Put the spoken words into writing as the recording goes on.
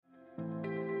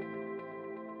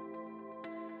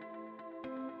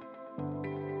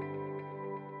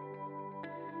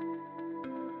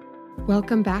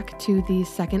Welcome back to the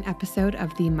second episode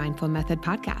of the Mindful Method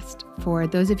podcast. For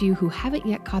those of you who haven't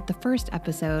yet caught the first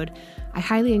episode, I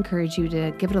highly encourage you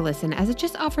to give it a listen as it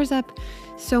just offers up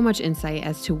so much insight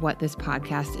as to what this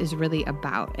podcast is really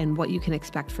about and what you can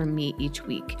expect from me each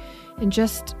week. And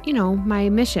just, my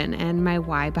mission and my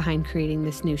why behind creating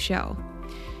this new show.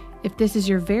 If this is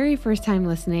your very first time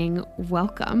listening,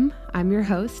 welcome. I'm your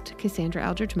host, Cassandra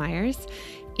Eldridge Myers,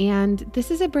 and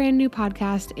this is a brand new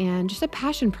podcast and just a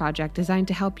passion project designed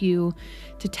to help you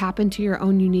to tap into your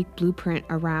own unique blueprint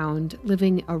around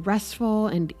living a restful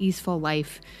and easeful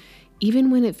life,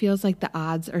 even when it feels like the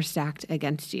odds are stacked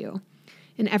against you.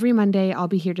 And every Monday, I'll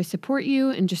be here to support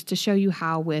you and just to show you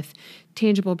how, with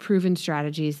tangible, proven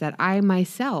strategies that I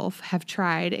myself have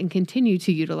tried and continue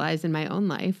to utilize in my own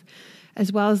life,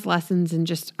 as well as lessons and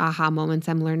just aha moments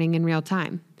I'm learning in real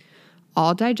time.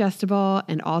 All digestible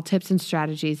and all tips and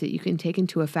strategies that you can take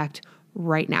into effect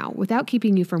right now without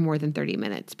keeping you for more than 30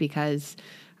 minutes, because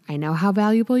I know how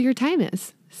valuable your time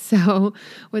is. So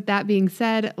with that being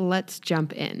said, let's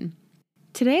jump in.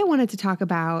 Today, I wanted to talk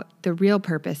about the real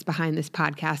purpose behind this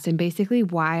podcast and basically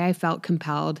why I felt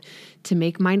compelled to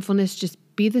make mindfulness just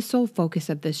be the sole focus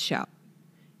of this show.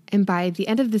 And by the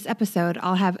end of this episode,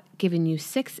 I'll have given you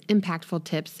 6 impactful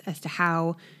tips as to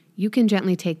how you can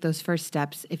gently take those first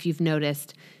steps if you've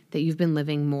noticed that you've been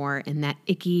living more in that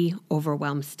icky,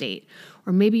 overwhelmed state.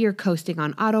 Or maybe you're coasting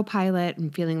on autopilot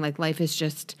and feeling like life is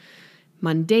just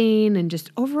mundane and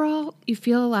just overall you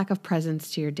feel a lack of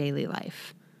presence to your daily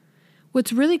life.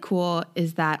 What's really cool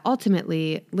is that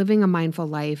ultimately living a mindful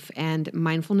life and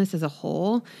mindfulness as a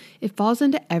whole, it falls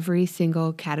into every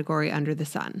single category under the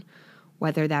sun,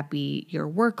 whether that be your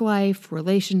work life,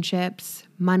 relationships,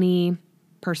 money,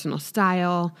 personal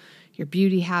style, your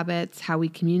beauty habits, how we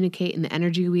communicate and the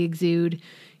energy we exude,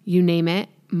 you name it,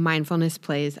 mindfulness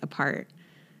plays a part.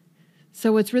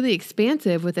 So what's really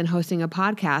expansive within hosting a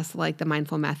podcast like the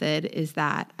Mindful Method is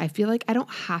that I feel like I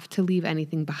don't have to leave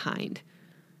anything behind.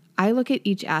 I look at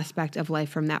each aspect of life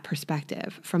from that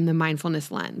perspective, from the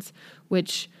mindfulness lens,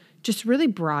 which just really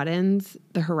broadens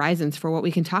the horizons for what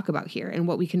we can talk about here and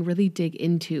what we can really dig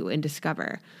into and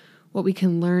discover, what we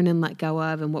can learn and let go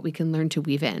of, and what we can learn to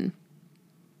weave in.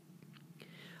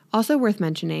 Also worth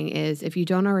mentioning is if you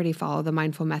don't already follow the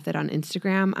Mindful Method on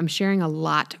Instagram, I'm sharing a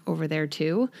lot over there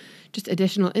too, just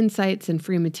additional insights and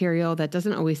free material that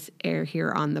doesn't always air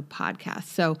here on the podcast.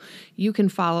 So you can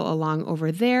follow along over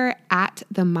there at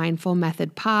the Mindful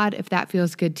Method Pod if that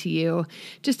feels good to you,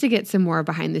 just to get some more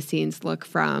behind the scenes look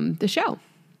from the show.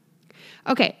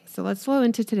 Okay, so let's flow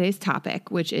into today's topic,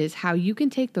 which is how you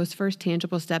can take those first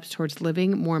tangible steps towards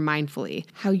living more mindfully,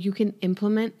 how you can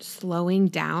implement slowing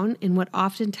down in what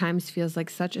oftentimes feels like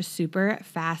such a super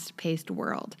fast-paced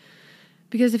world.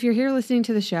 Because if you're here listening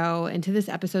to the show and to this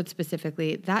episode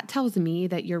specifically, that tells me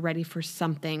that you're ready for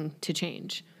something to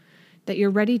change, that you're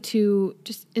ready to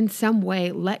just in some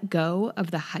way let go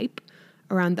of the hype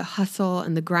around the hustle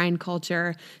and the grind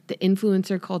culture, the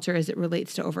influencer culture as it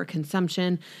relates to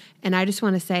overconsumption. And I just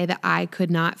want to say that I could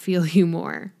not feel you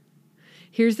more.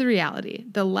 Here's the reality.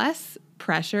 The less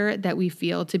pressure that we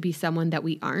feel to be someone that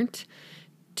we aren't,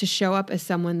 to show up as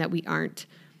someone that we aren't,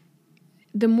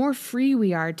 the more free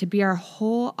we are to be our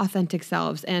whole authentic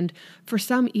selves. And for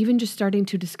some, even just starting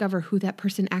to discover who that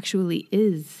person actually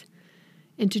is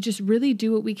and to just really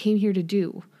do what we came here to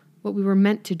do, what we were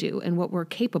meant to do and what we're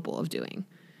capable of doing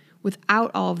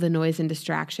without all of the noise and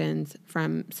distractions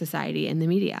from society and the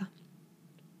media.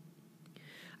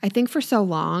 I think for so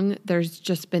long, there's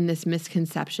just been this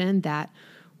misconception that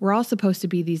we're all supposed to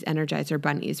be these Energizer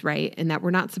bunnies, right? And that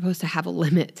we're not supposed to have a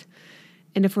limit.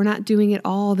 And if we're not doing it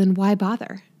all, then why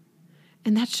bother?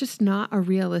 And that's just not a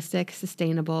realistic,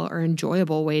 sustainable, or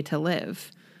enjoyable way to live.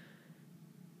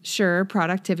 Sure,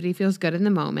 productivity feels good in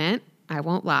the moment. I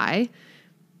won't lie.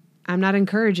 I'm not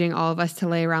encouraging all of us to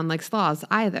lay around like sloths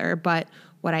either, but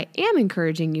what I am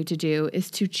encouraging you to do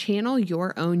is to channel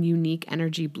your own unique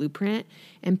energy blueprint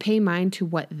and pay mind to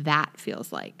what that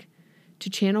feels like,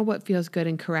 to channel what feels good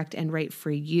and correct and right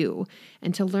for you,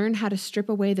 and to learn how to strip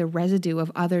away the residue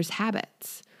of others'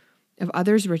 habits, of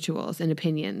others' rituals and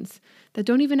opinions that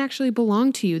don't even actually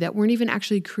belong to you, that weren't even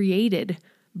actually created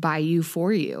by you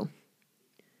for you.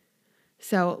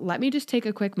 So let me just take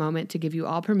a quick moment to give you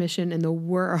all permission in the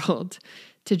world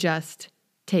to just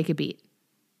take a beat,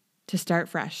 to start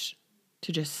fresh,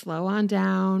 to just slow on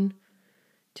down,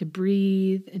 to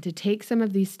breathe, and to take some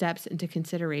of these steps into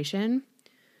consideration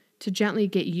to gently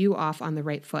get you off on the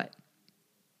right foot.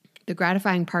 The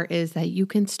gratifying part is that you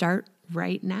can start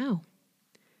right now.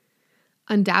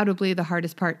 Undoubtedly, the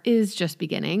hardest part is just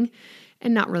beginning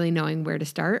and not really knowing where to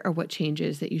start or what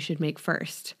changes that you should make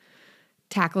first.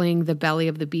 tackling the belly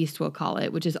of the beast, we'll call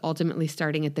it, which is ultimately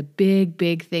starting at the big,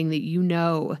 big thing that you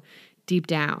know deep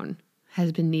down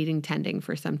has been needing tending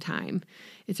for some time.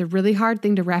 It's a really hard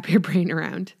thing to wrap your brain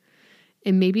around.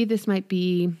 And maybe this might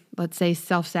be, let's say,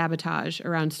 self-sabotage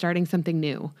around starting something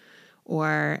new.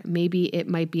 Or maybe it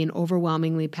might be an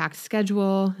overwhelmingly packed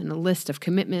schedule and a list of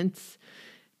commitments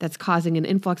that's causing an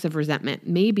influx of resentment.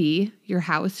 Maybe your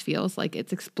house feels like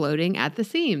it's exploding at the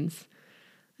seams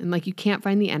and like you can't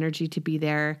find the energy to be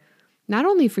there, not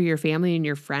only for your family and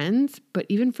your friends, but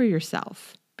even for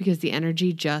yourself, because the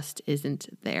energy just isn't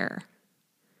there.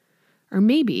 Or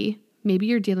maybe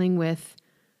you're dealing with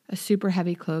a super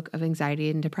heavy cloak of anxiety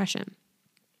and depression.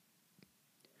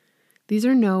 These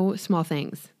are no small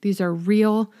things. These are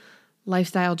real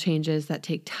lifestyle changes that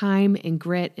take time and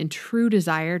grit and true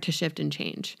desire to shift and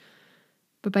change.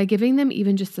 But by giving them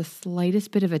even just the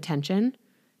slightest bit of attention,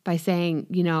 by saying,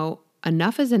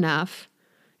 enough is enough,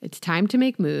 it's time to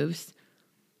make moves,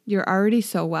 you're already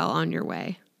so well on your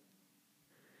way.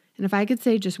 And if I could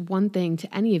say just one thing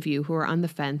to any of you who are on the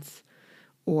fence,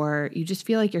 or you just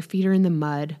feel like your feet are in the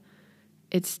mud,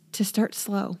 it's to start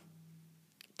slow.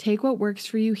 Take what works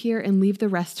for you here and leave the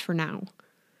rest for now.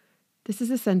 This is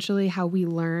essentially how we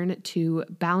learn to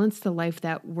balance the life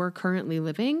that we're currently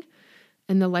living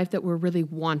and the life that we're really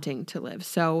wanting to live.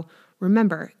 So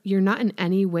remember, you're not in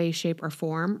any way, shape, or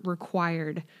form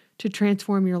required to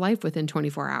transform your life within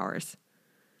 24 hours.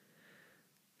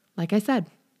 Like I said,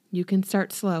 you can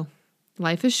start slow.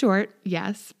 Life is short,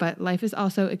 yes, but life is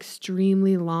also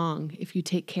extremely long if you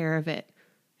take care of it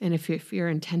and if you're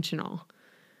intentional.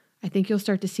 I think you'll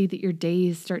start to see that your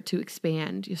days start to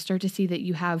expand. You'll start to see that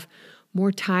you have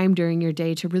more time during your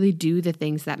day to really do the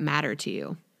things that matter to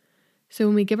you. So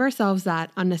when we give ourselves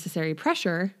that unnecessary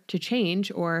pressure to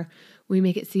change, or we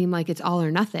make it seem like it's all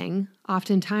or nothing,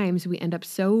 oftentimes we end up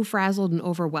so frazzled and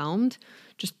overwhelmed,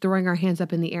 just throwing our hands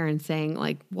up in the air and saying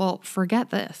well, forget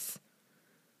this.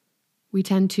 We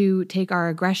tend to take our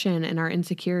aggression and our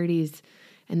insecurities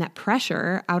and that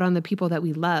pressure out on the people that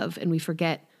we love, and we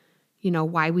forget,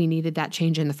 why we needed that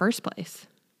change in the first place.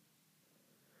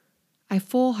 I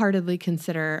full-heartedly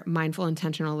consider mindful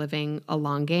intentional living a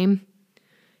long game,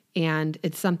 and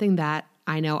it's something that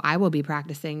I know I will be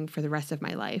practicing for the rest of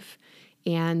my life.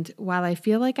 And while I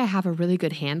feel like I have a really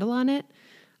good handle on it,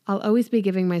 I'll always be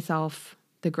giving myself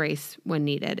the grace when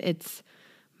needed. It's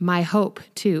my hope,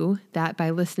 too, that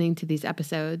by listening to these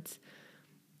episodes,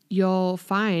 you'll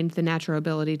find the natural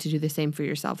ability to do the same for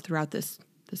yourself throughout this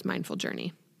mindful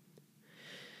journey.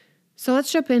 So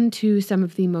let's jump into some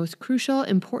of the most crucial,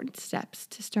 important steps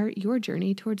to start your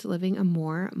journey towards living a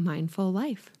more mindful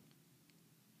life.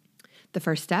 The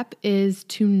first step is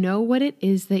to know what it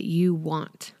is that you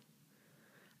want.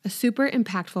 A super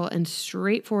impactful and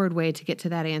straightforward way to get to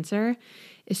that answer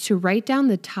is to write down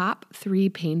the top 3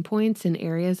 pain points and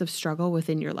areas of struggle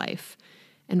within your life,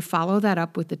 and follow that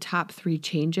up with the top 3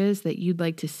 changes that you'd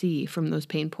like to see from those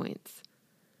pain points.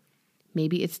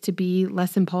 Maybe it's to be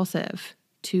less impulsive,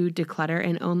 to declutter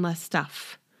and own less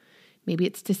stuff. Maybe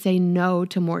it's to say no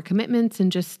to more commitments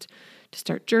and just to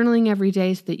start journaling every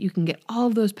day so that you can get all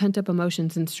of those pent-up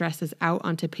emotions and stresses out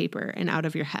onto paper and out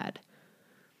of your head.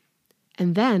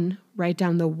 And then write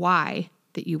down the why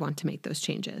that you want to make those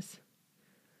changes.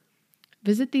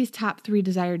 Visit these top 3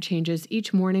 desired changes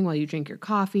each morning while you drink your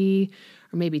coffee,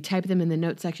 or maybe type them in the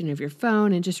notes section of your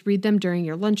phone and just read them during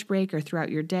your lunch break or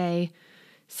throughout your day.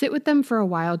 Sit with them for a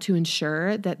while to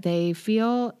ensure that they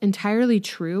feel entirely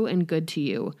true and good to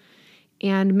you,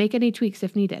 and make any tweaks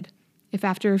if needed. If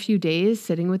after a few days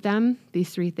sitting with them,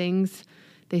 these 3 things,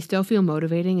 they still feel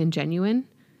motivating and genuine,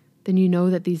 then you know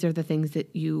that these are the things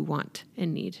that you want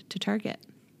and need to target.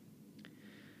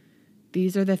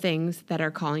 These are the things that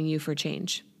are calling you for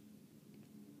change.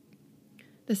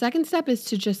 The second step is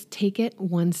to just take it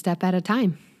one step at a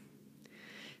time.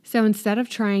 So instead of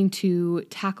trying to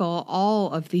tackle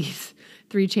all of these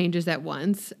 3 changes at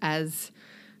once, as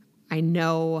I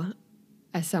know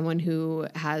as someone who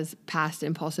has past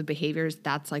impulsive behaviors,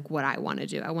 that's what I want to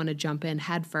do. I want to jump in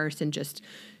head first and just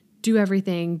do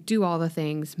everything, do all the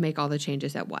things, make all the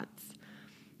changes at once.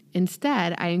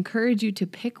 Instead, I encourage you to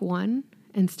pick one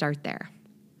and start there.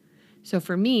 So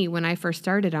for me, when I first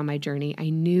started on my journey, I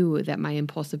knew that my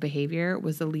impulsive behavior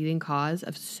was the leading cause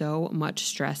of so much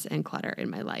stress and clutter in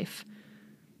my life.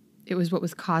 It was what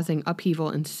was causing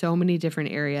upheaval in so many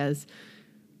different areas.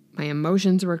 My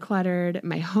emotions were cluttered,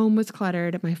 my home was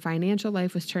cluttered, my financial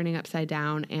life was turning upside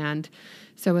down, and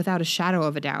so without a shadow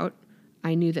of a doubt,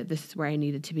 I knew that this is where I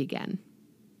needed to begin.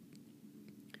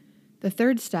 The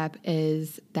third step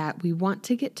is that we want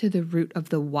to get to the root of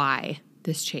the why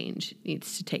this change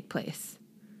needs to take place.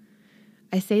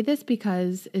 I say this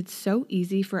because it's so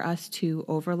easy for us to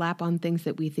overlap on things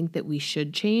that we think that we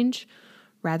should change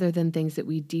rather than things that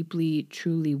we deeply,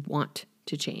 truly want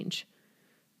to change.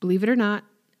 Believe it or not,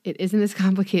 it isn't as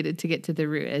complicated to get to the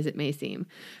root as it may seem.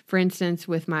 For instance,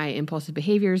 with my impulsive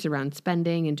behaviors around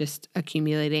spending and just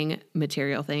accumulating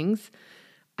material things,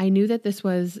 I knew that this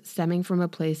was stemming from a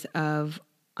place of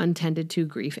untended to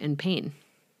grief and pain.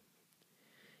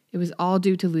 It was all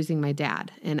due to losing my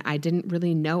dad, and I didn't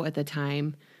really know at the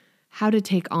time how to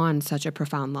take on such a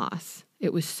profound loss.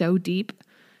 It was so deep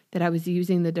that I was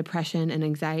using the depression and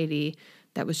anxiety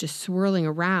that was just swirling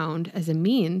around as a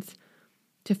means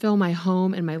to fill my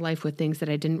home and my life with things that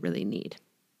I didn't really need.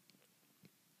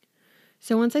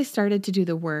 So once I started to do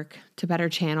the work to better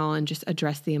channel and just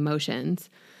address the emotions,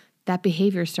 that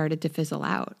behavior started to fizzle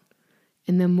out.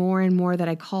 And the more and more that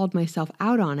I called myself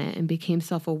out on it and became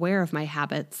self-aware of my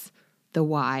habits, the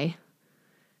why,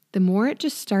 the more it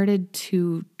just started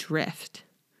to drift.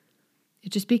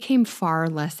 It just became far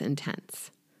less intense.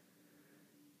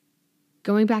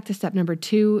 Going back to step number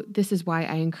 2, this is why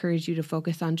I encourage you to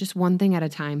focus on just one thing at a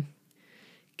time.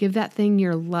 Give that thing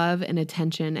your love and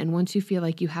attention, and once you feel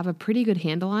like you have a pretty good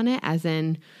handle on it, as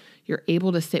in you're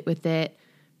able to sit with it,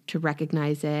 to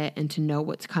recognize it, and to know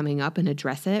what's coming up and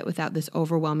address it without this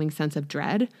overwhelming sense of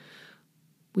dread,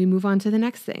 we move on to the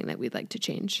next thing that we'd like to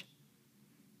change.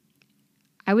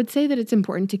 I would say that it's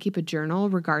important to keep a journal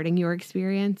regarding your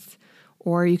experience,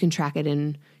 or you can track it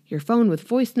in your phone with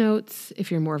voice notes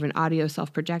if you're more of an audio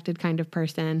self-projected kind of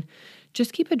person.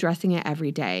 Just keep addressing it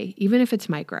every day, even if it's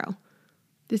micro.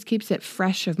 This keeps it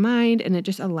fresh of mind, and it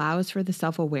just allows for the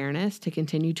self-awareness to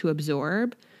continue to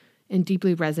absorb and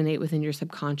deeply resonate within your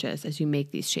subconscious as you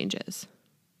make these changes.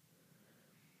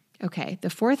 Okay, the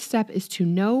 4th step is to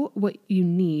know what you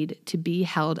need to be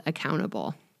held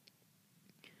accountable.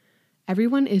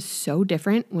 Everyone is so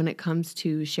different when it comes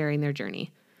to sharing their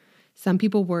journey. Some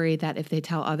people worry that if they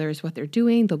tell others what they're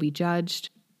doing, they'll be judged.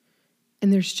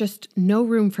 And there's just no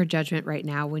room for judgment right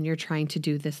now when you're trying to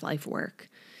do this life work.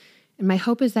 And my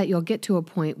hope is that you'll get to a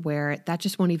point where that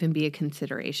just won't even be a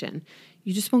consideration.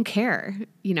 You just won't care,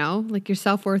 like your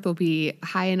self-worth will be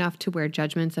high enough to where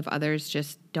judgments of others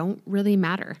just don't really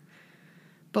matter.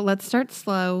 But let's start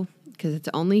slow, because it's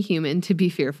only human to be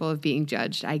fearful of being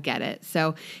judged. I get it.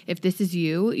 So if this is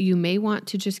you, you may want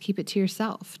to just keep it to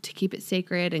yourself, to keep it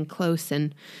sacred and close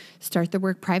and start the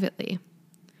work privately.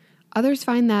 Others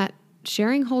find that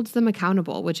sharing holds them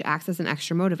accountable, which acts as an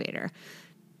extra motivator.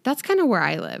 That's kind of where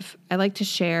I live. I like to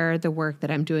share the work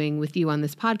that I'm doing with you on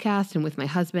this podcast and with my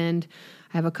husband.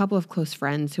 I have a couple of close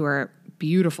friends who are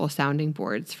beautiful sounding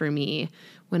boards for me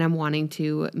when I'm wanting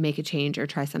to make a change or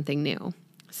try something new.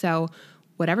 So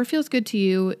whatever feels good to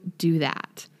you, do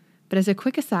that. But as a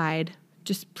quick aside,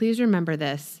 just please remember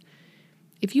this.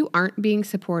 If you aren't being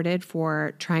supported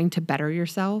for trying to better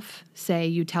yourself, say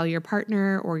you tell your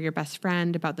partner or your best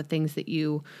friend about the things that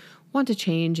you want to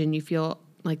change and you feel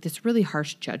like this really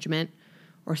harsh judgment,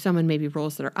 or someone maybe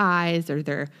rolls their eyes or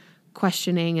they're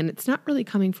questioning and it's not really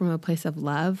coming from a place of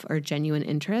love or genuine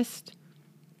interest,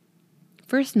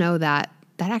 first know that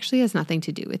that actually has nothing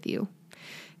to do with you.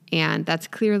 And that's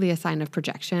clearly a sign of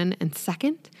projection. And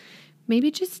second, maybe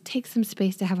just take some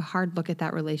space to have a hard look at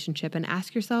that relationship and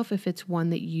ask yourself if it's one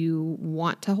that you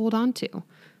want to hold on to.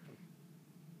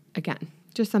 Again,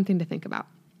 just something to think about.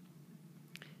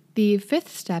 The 5th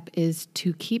step is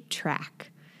to keep track.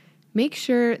 Make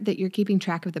sure that you're keeping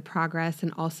track of the progress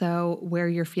and also where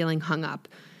you're feeling hung up,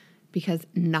 because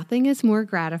nothing is more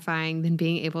gratifying than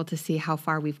being able to see how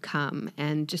far we've come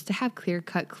and just to have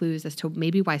clear-cut clues as to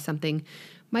maybe why something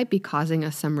might be causing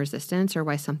us some resistance or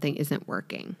why something isn't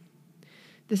working.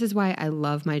 This is why I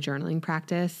love my journaling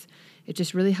practice. It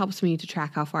just really helps me to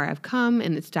track how far I've come,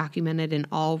 and it's documented in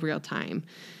all real time.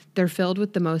 They're filled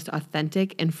with the most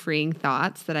authentic and freeing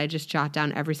thoughts that I just jot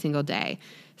down every single day,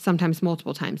 sometimes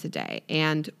multiple times a day.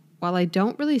 And while I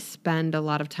don't really spend a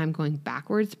lot of time going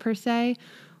backwards per se,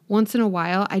 once in a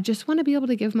while, I just want to be able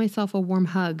to give myself a warm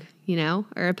hug,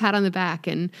 or a pat on the back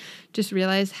and just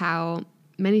realize how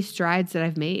many strides that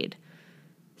I've made.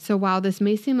 So while this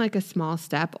may seem like a small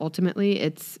step, ultimately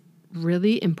it's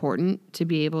really important to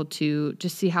be able to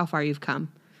just see how far you've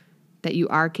come, that you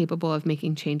are capable of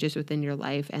making changes within your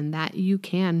life and that you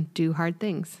can do hard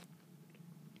things.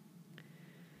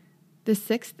 The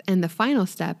 6th and the final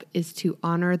step is to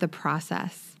honor the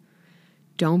process.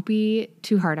 Don't be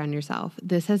too hard on yourself.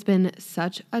 This has been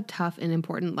such a tough and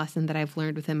important lesson that I've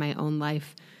learned within my own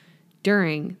life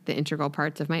during the integral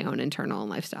parts of my own internal and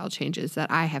lifestyle changes that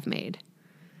I have made.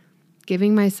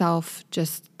 Giving myself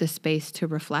just the space to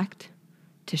reflect,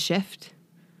 to shift,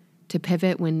 to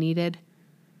pivot when needed.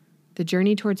 The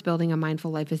journey towards building a mindful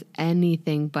life is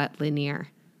anything but linear.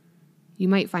 You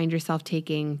might find yourself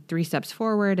taking 3 steps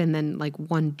forward and then like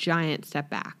one giant step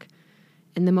back.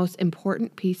 And the most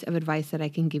important piece of advice that I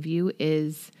can give you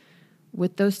is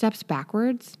with those steps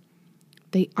backwards,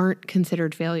 they aren't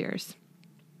considered failures.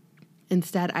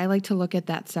 Instead, I like to look at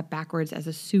that step backwards as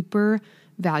a super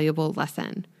valuable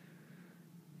lesson.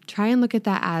 Try and look at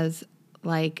that as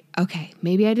like, okay,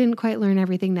 maybe I didn't quite learn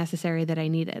everything necessary that I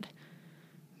needed.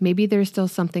 Maybe there's still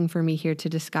something for me here to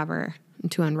discover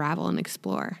and to unravel and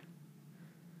explore.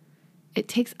 It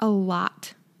takes a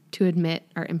lot to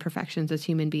admit our imperfections as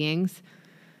human beings,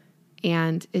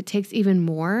 and it takes even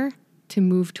more to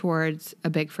move towards a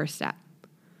big first step.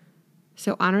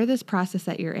 So honor this process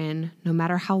that you're in, no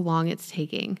matter how long it's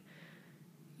taking.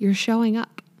 You're showing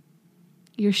up.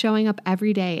 You're showing up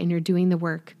every day and you're doing the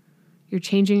work. You're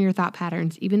changing your thought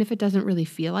patterns, even if it doesn't really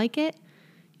feel like it.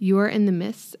 You are in the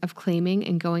midst of claiming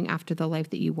and going after the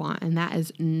life that you want, and that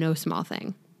is no small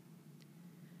thing.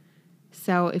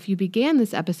 So if you began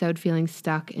this episode feeling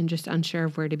stuck and just unsure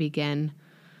of where to begin,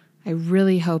 I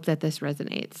really hope that this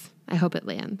resonates. I hope it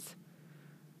lands.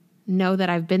 Know that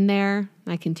I've been there.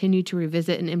 I continue to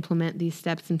revisit and implement these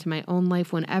steps into my own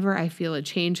life whenever I feel a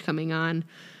change coming on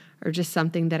or just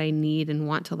something that I need and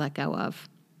want to let go of.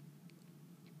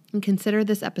 And consider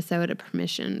this episode a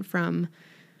permission from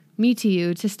me to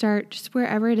you to start just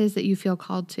wherever it is that you feel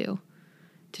called to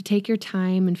take your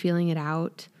time and feeling it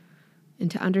out, and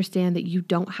to understand that you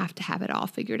don't have to have it all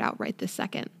figured out right this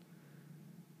second.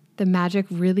 The magic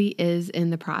really is in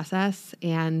the process,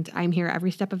 and I'm here every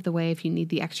step of the way if you need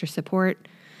the extra support.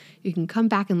 You can come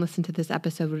back and listen to this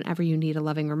episode whenever you need a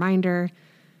loving reminder.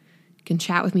 You can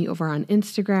chat with me over on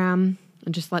Instagram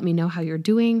and just let me know how you're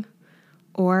doing.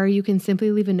 Or you can simply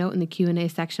leave a note in the Q&A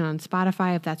section on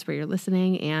Spotify if that's where you're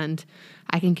listening, and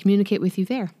I can communicate with you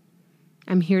there.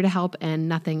 I'm here to help, and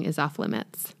nothing is off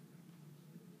limits.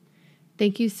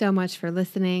 Thank you so much for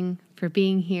listening, for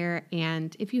being here,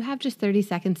 and if you have just 30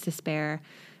 seconds to spare,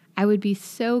 I would be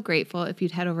so grateful if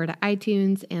you'd head over to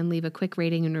iTunes and leave a quick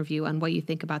rating and review on what you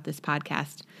think about this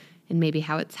podcast and maybe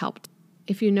how it's helped.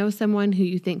 If you know someone who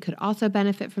you think could also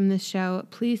benefit from this show,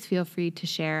 please feel free to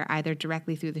share either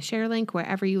directly through the share link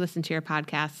wherever you listen to your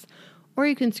podcasts, or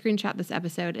you can screenshot this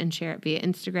episode and share it via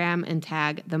Instagram and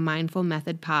tag the Mindful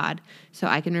Method Pod so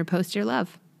I can repost your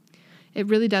love. It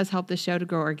really does help the show to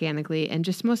grow organically and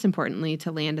just most importantly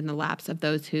to land in the laps of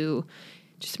those who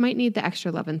just might need the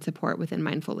extra love and support within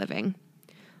mindful living.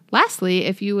 Lastly,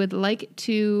 if you would like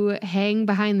to hang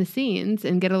behind the scenes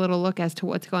and get a little look as to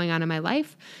what's going on in my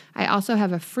life, I also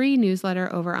have a free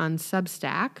newsletter over on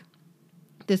Substack.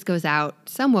 This goes out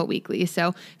somewhat weekly,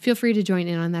 so feel free to join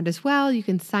in on that as well. You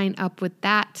can sign up with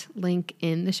that link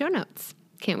in the show notes.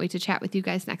 Can't wait to chat with you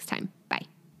guys next time. Bye.